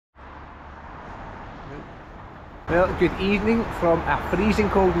Well, good evening from a freezing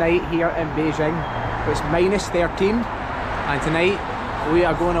cold night here in Beijing. It's -13 and tonight we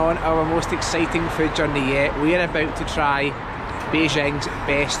are going on our most exciting food journey yet. We are about to try Beijing's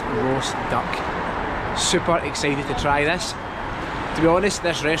best roast duck. Super excited to try this. To be honest,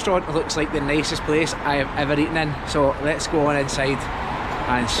 this restaurant looks like the nicest place I have ever eaten in, so let's go on inside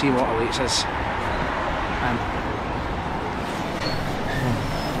and see what awaits us.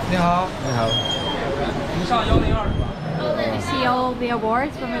 你好。你好。 Did you see all the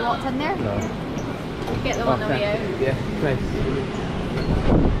awards when we walked in there? No. Get them on the way out. Yeah, nice.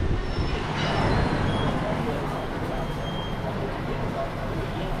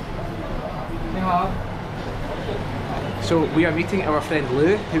 So we are meeting our friend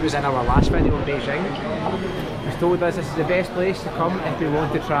Lou, who was in our last video in Beijing. He's told us this is the best place to come if we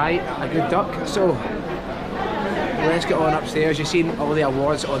want to try a good duck. So let's get on upstairs. You've seen all the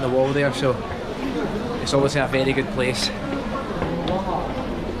awards on the wall there, so it's obviously a very good place.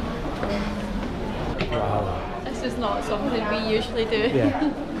 Wow. This is not something we usually do.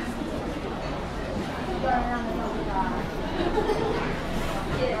 Yeah.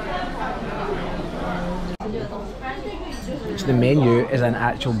 So the menu is an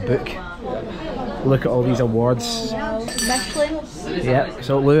actual book. Look at all these awards. Michelin. Yep,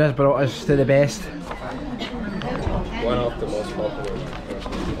 so Lou has brought us to the best. One of the most popular.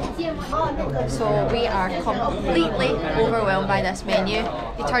 So we are completely overwhelmed by this menu.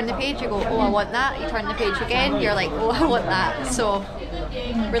 You turn the page, you go, oh I want that. You turn the page again, you're like, oh I want that. So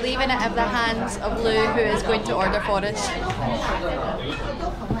we're leaving it in the hands of Lou, who is going to order for us.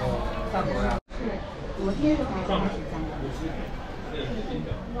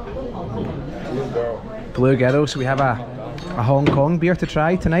 Blue Girl, so we have a Hong Kong beer to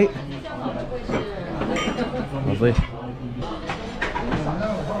try tonight. Lovely.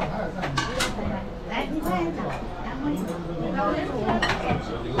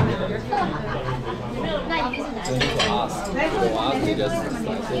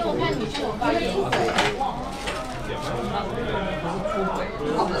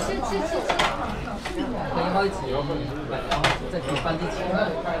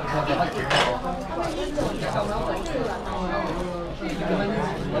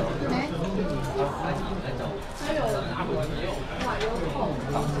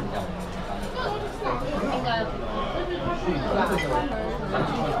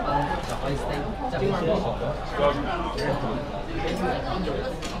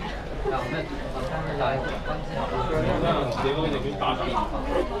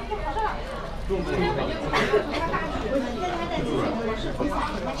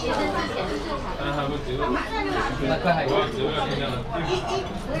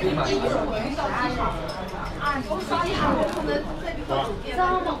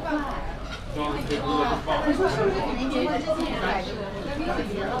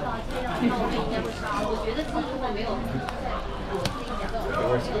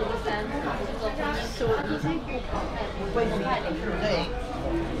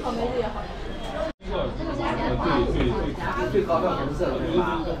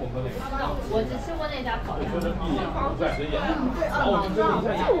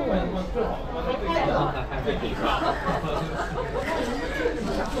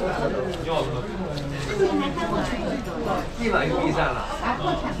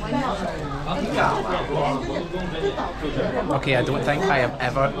 Okay, I don't think I have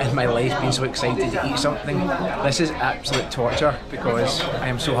ever in my life been so excited to eat something. This is absolute torture because I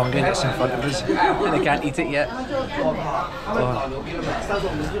am so hungry and it's in front of us and I can't eat it yet. Oh.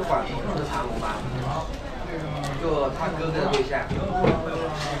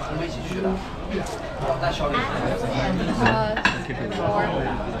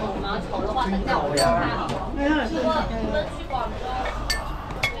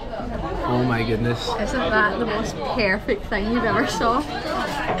 Oh my goodness. Isn't that the most perfect thing you've ever saw?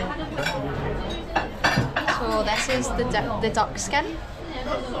 So this is the duck skin.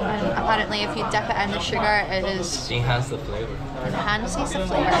 And apparently if you dip it in the sugar, it Enhance the flavor. enhances the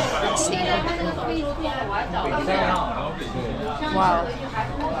flavour. Let's see. Wow.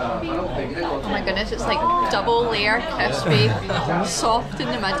 Oh my goodness, it's like double layer, crispy, soft in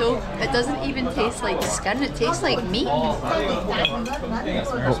the middle. It doesn't even taste like skin, it tastes like meat.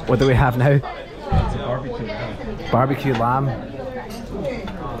 What do we have now? Barbecue lamb.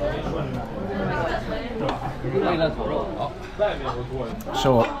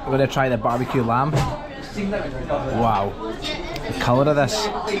 So we're going to try the barbecue lamb. Wow, the colour of this.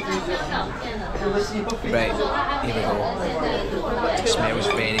 Right, here we go. It smells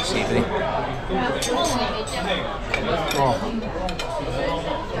very savoury. Oh.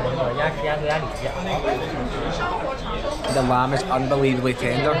 The lamb is unbelievably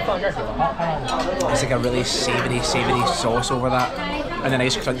tender. It's like a really savoury sauce over that. And the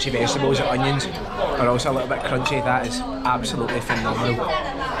nice crunchy vegetables and onions are also a little bit crunchy. That is absolutely phenomenal.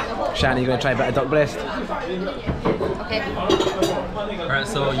 Shannon, you going to try a bit of duck breast? Okay. Alright,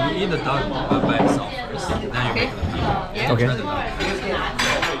 so you eat the duck by itself first, then you make the meat. Okay. Try the duck.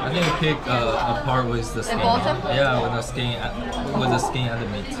 I think you pick a part with the skin. The bottom? Yeah, with the skin and the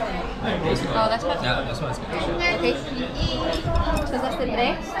meat. Like this one. Oh, that's what? Yeah, this one is good. Okay. So is this the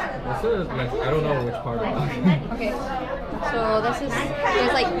breast? This is like, I don't know which part of it. Okay. So this is,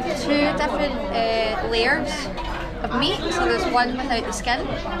 there's like 2 different layers of meat. So there's one without the skin,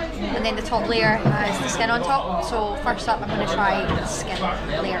 and then the top layer has the skin on top. So first up, I'm going to try the skin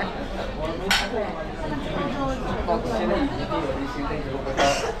layer.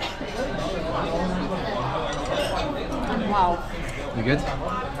 Wow. You good?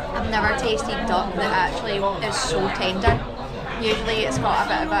 I've never tasted duck that actually is so tender. Usually it's got a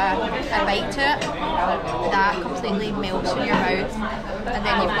bit of a bite to it. That completely melts in your mouth. And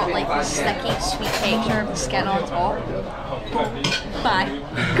then you've got like the sticky, sweet texture of the skin on top. My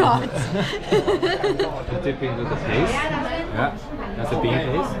God. Dip into the paste. Yeah, that's a bean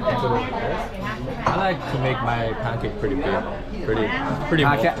paste. I like to make my pancake pretty big. Pretty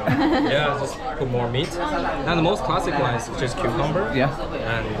yeah, just put more meat. And the most classic one is just cucumber. Yeah.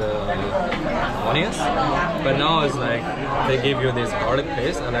 And onions. But now it's like they give you this garlic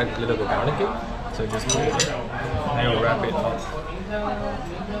paste. I like a little bit garlicky. So just put it there. And you wrap it up.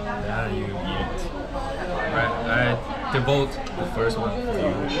 And you eat it. Right, I devote the first one for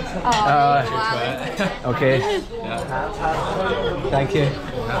you. Okay. Yeah. Thank you.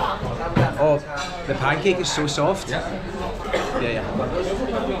 Oh, the pancake is so soft. Yeah. Yeah.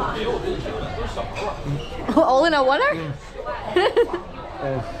 All in a winner?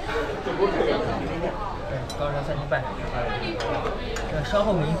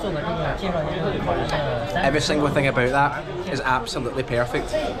 Every single thing about that is absolutely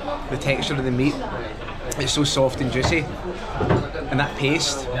perfect. The texture of the meat, it's so soft and juicy. And that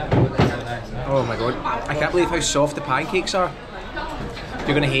paste, oh my god, I can't believe how soft the pancakes are.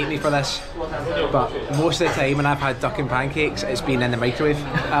 You're going to hate me for this, but most of the time when I've had duck and pancakes, it's been in the microwave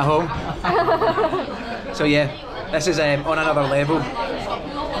at home. So yeah, this is on another level.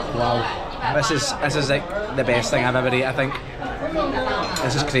 Wow, this is like the best thing I've ever ate, I think.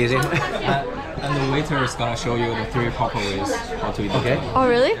 This is crazy. And the waiter is gonna show you the 3 proper ways how to eat. Okay. Oh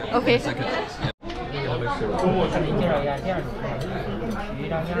really? Okay. Second.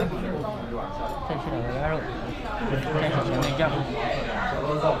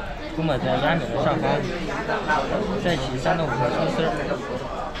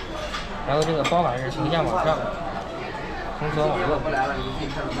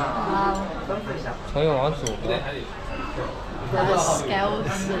 Skills.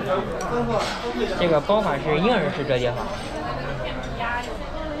 这个包法是婴儿式折叠法。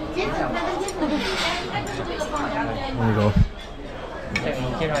 There you go. 再给你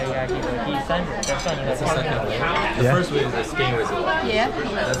介绍一下这个第3种，再算你的 That's the second way. The Yeah. first way is the skin with it. Yeah.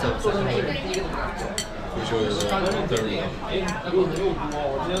 That's the second way. We show you the third way.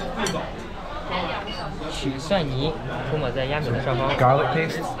 取蒜泥涂抹在鸭米的上方， Garlic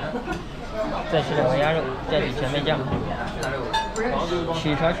paste. 再取2个鸭肉，蘸取甜面酱，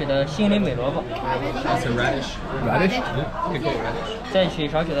取少许的心灵美萝卜， That's a radish. Radish. Yeah, pickled radish. 再取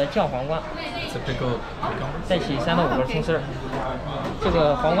少许的酱黄瓜， It's a pickled cucumber. 再取3到5根葱丝儿。这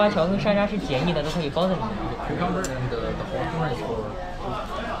个黄瓜条跟山楂是解腻的，都可以包在里面。 Cucumber and the whole corn is for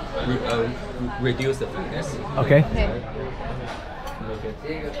reduce the fatness. Okay.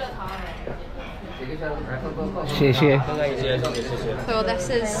 Okay. Share. So this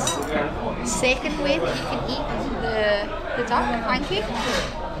is second way that you can eat the duck pancake.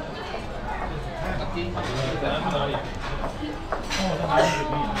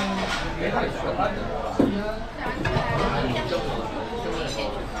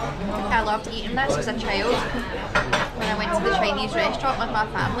 I loved eating this as a child when I went to the Chinese restaurant with my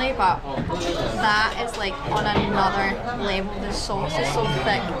family, but that is like on another level. The sauce is so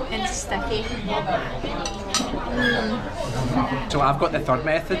thick and sticky. So I've got the third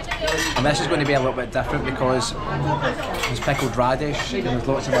method, and this is going to be a little bit different because there's pickled radish and there's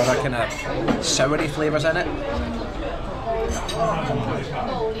lots of other kind of soury flavours in it.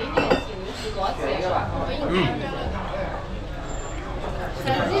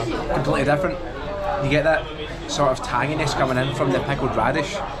 Completely different. You get that sort of tanginess coming in from the pickled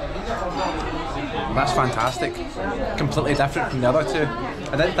radish. That's fantastic. Completely different from the other two.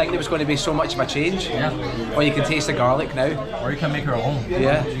 I didn't think there was going to be so much of a change. Yeah. Or you can taste the garlic now. Or you can make your own.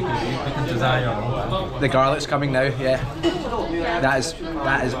 Yeah. You can design your own. The garlic's coming now, yeah. That is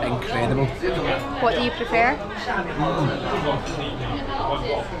incredible. What do you prefer?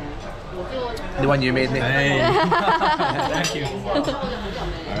 The one you made me. Hey. Thank you.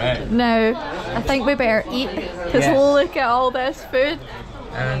 Alright. Now, I think we better eat because Yes. look at all this food.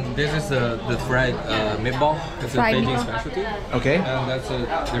 And this is the fried meatball. It's Fried a Beijing meatball. specialty. Okay. And that's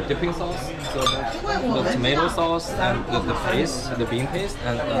their dipping sauce. So that's the tomato sauce and the paste, the bean paste,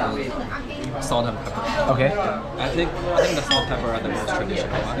 and salt and pepper. Okay. I think the salt and pepper are the most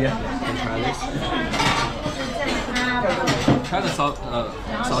traditional one. Yeah. You can try this. Try the salt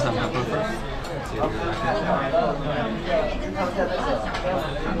and pepper first. See if you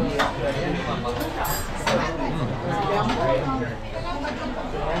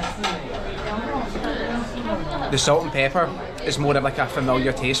The salt and pepper is more of like a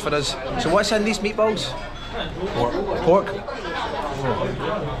familiar taste for us. So what's in these meatballs? Pork.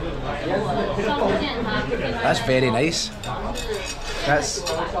 That's very nice. I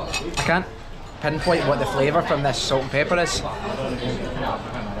can't pinpoint what the flavour from this salt and pepper is.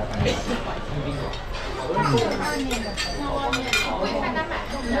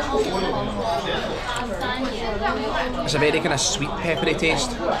 It's a very kind of sweet peppery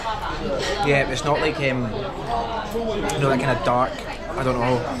taste. Yeah, it's not like that kind of dark, I don't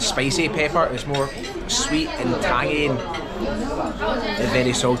know, spicy pepper. It's more sweet and tangy and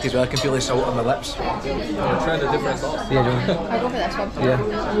very salty as well. I can feel the salt on my lips. try the different sauce. Yeah, John. I'll go for this one. Yeah.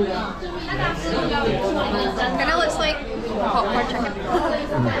 Kind of looks like popcorn chicken.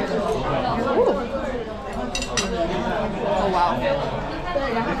 Ooh. Oh wow.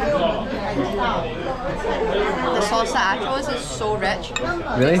 The sauce that I chose is so rich.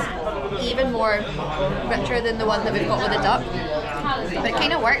 Really? Even more richer than the one that we've got with the duck. But it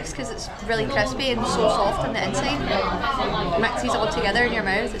kind of works because it's really crispy and so soft on the inside. It mixes all together in your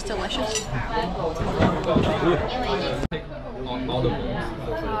mouth. It's delicious. All the bones.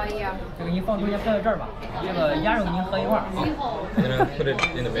 Yeah. 这个您放中间放在这儿吧，这个鸭肉您合一块儿。 I'm gonna put it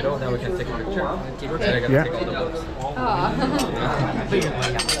in the middle, then we can take a picture. And I can Yeah. take all the bones.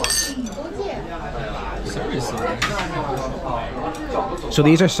 Seriously. So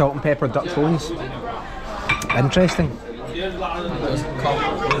these are salt and pepper duck bones. Interesting. Just come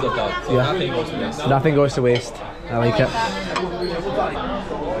with the duck, so Yeah. nothing goes to waste. Nothing goes to waste. I like it.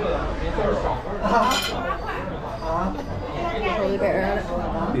 Probably better at it.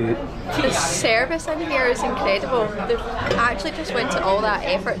 The service in here is incredible. They've actually just went to all that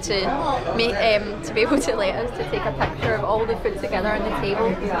effort to make to be able to let us to take a picture of all the food together on the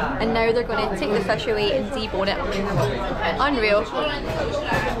table, and now they're going to take the fish away and debone it. Unreal.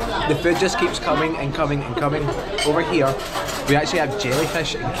 The food just keeps coming and coming and coming. Over here, we actually have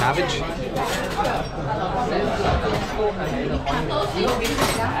jellyfish and cabbage.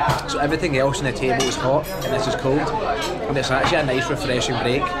 So everything else on the table is hot and this is cold, and it's actually a nice refreshing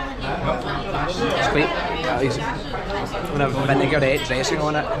break. It's quite when a vinaigrette dressing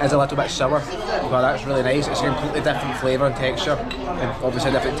on it is a little bit sour, but that's really nice. It's a completely different flavour and texture, and obviously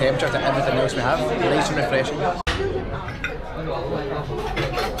a different temperature to everything else we have. Nice and refreshing.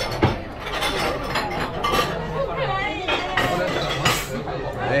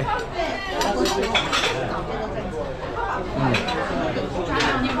 Okay.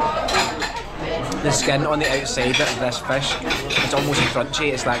 The skin on the outside of this fish is almost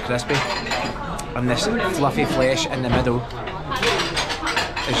crunchy, it's that crispy. And this fluffy flesh in the middle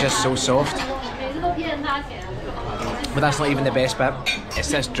is just so soft. But that's not even the best bit. It's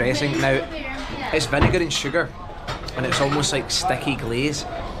this dressing. Now, it's vinegar and sugar, and it's almost like sticky glaze.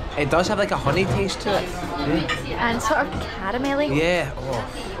 It does have like a honey taste to it. And sort of caramelly. Yeah, oh,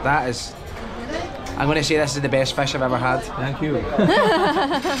 that is... I'm going to say this is the best fish I've ever had. Thank you.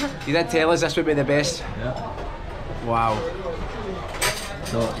 You did tell us this would be the best. Yeah. Wow.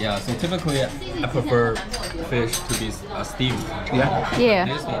 So yeah, so typically I prefer fish to be steamed. Yeah. Yeah.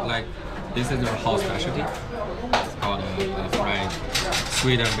 This is their whole specialty. It's called fried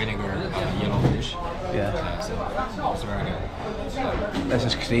sweet and vinegar yellow fish. Yeah. So it's very good. This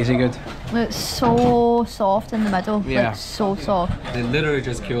is crazy good. It's so soft in the middle. Yeah. Like so soft. They literally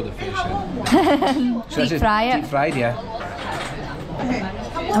just kill the fish. And So this Deep is fry it. Deep fried, yeah.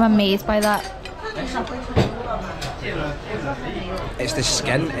 I'm amazed by that. It's the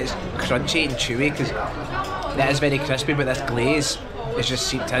skin, it's crunchy and chewy because that is very crispy, but this glaze is just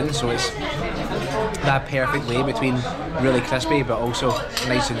seeped in, so it's that perfect way between really crispy but also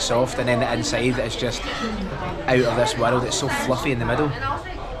nice and soft, and then the inside is just out of this world. It's so fluffy in the middle.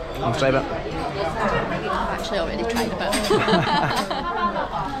 I'll try a bit. I've actually already tried a bit.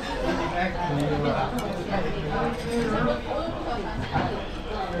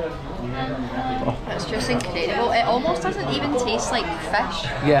 It's just incredible. It almost doesn't even taste like fish.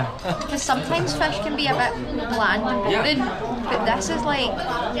 Yeah. Because sometimes fish can be a bit bland and boring, but this is like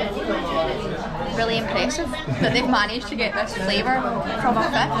really impressive that they've managed to get this flavour from a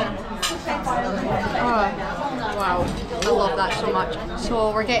fish. Oh, wow. I love that so much.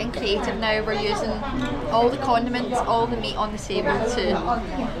 So we're getting creative now. We're using all the condiments, all the meat on the table to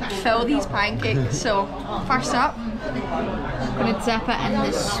fill these pancakes. So first up, I'm going to dip it in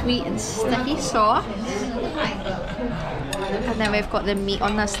the sweet and sticky sauce. And then we've got the meat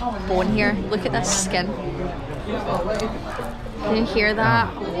on this bone here. Look at this skin. Can you hear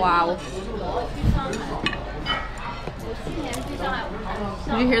that? Wow.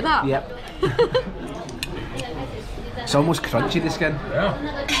 Did you hear that? Yep. It's almost crunchy, the skin. Yeah.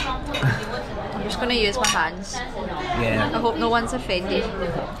 I'm just going to use my hands. Yeah. I hope no one's offended.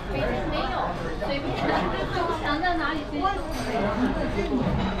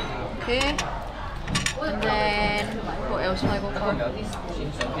 Okay. And then, what else will I go for?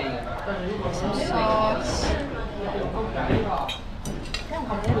 Some sauce.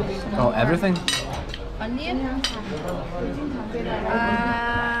 Oh, everything? Onion.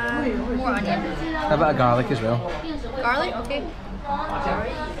 More onion. A bit of garlic as well. Garlic, okay.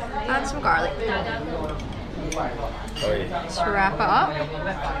 And some garlic. Let's wrap it up.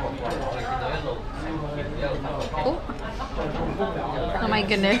 Oh my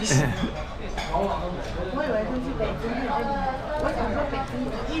goodness.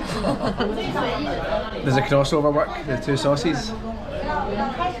 Does the crossover work, the two sauces?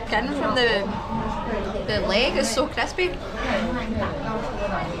 Getting from the leg is so crispy.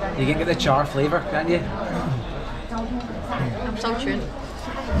 You can get the char flavour, can't you? I'm so chewing.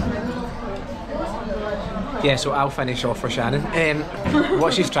 Yeah, so I'll finish off for Shannon.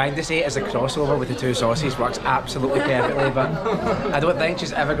 What she's trying to say is the crossover with the two sauces works absolutely perfectly, but I don't think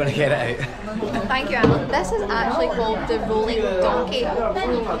she's ever going to get it out. Thank you, Alan. This is actually called the rolling donkey.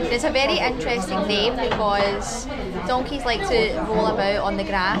 It's a very interesting name because donkeys like to roll about on the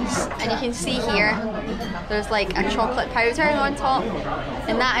grass, and you can see here there's like a chocolate powder on top,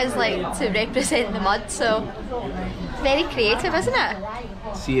 and that is like to represent the mud, so very creative, isn't it?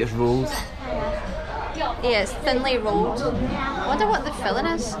 See, it's rolled. Yeah, it's thinly rolled. I wonder what the filling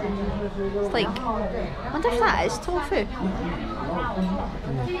is. It's like, I wonder if that is tofu.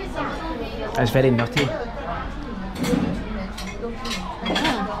 It's very nutty.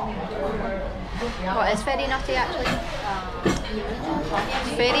 Oh, it's very nutty actually.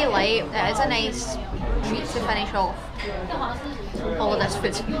 It's very light. It is a nice treat to finish off all of this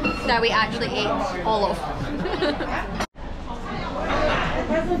food that we actually ate all of.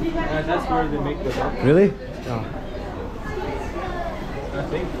 That's where they make the duck. Really? Oh. I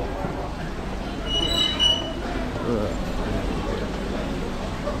think.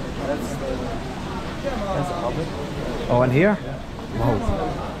 That's the oven. Oh, in here? Wow.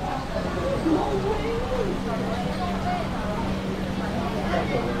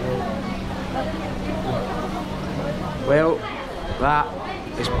 Well, that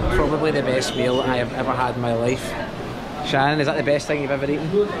is probably the best meal I have ever had in my life. Shannon, is that the best thing you've ever eaten?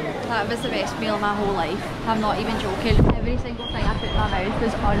 That was the best meal of my whole life. I'm not even joking. Every single thing I put in my mouth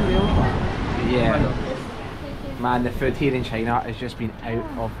was unreal. Yeah. Man, the food here in China has just been out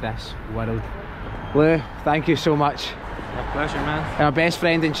of this world. Lou, thank you so much. My pleasure, man. Our best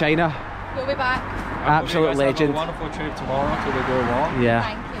friend in China. We'll be back. Absolute legend. Have a wonderful trip tomorrow to the Great Wall. Yeah.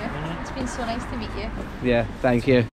 Thank you. It's been so nice to meet you. Yeah, thank you.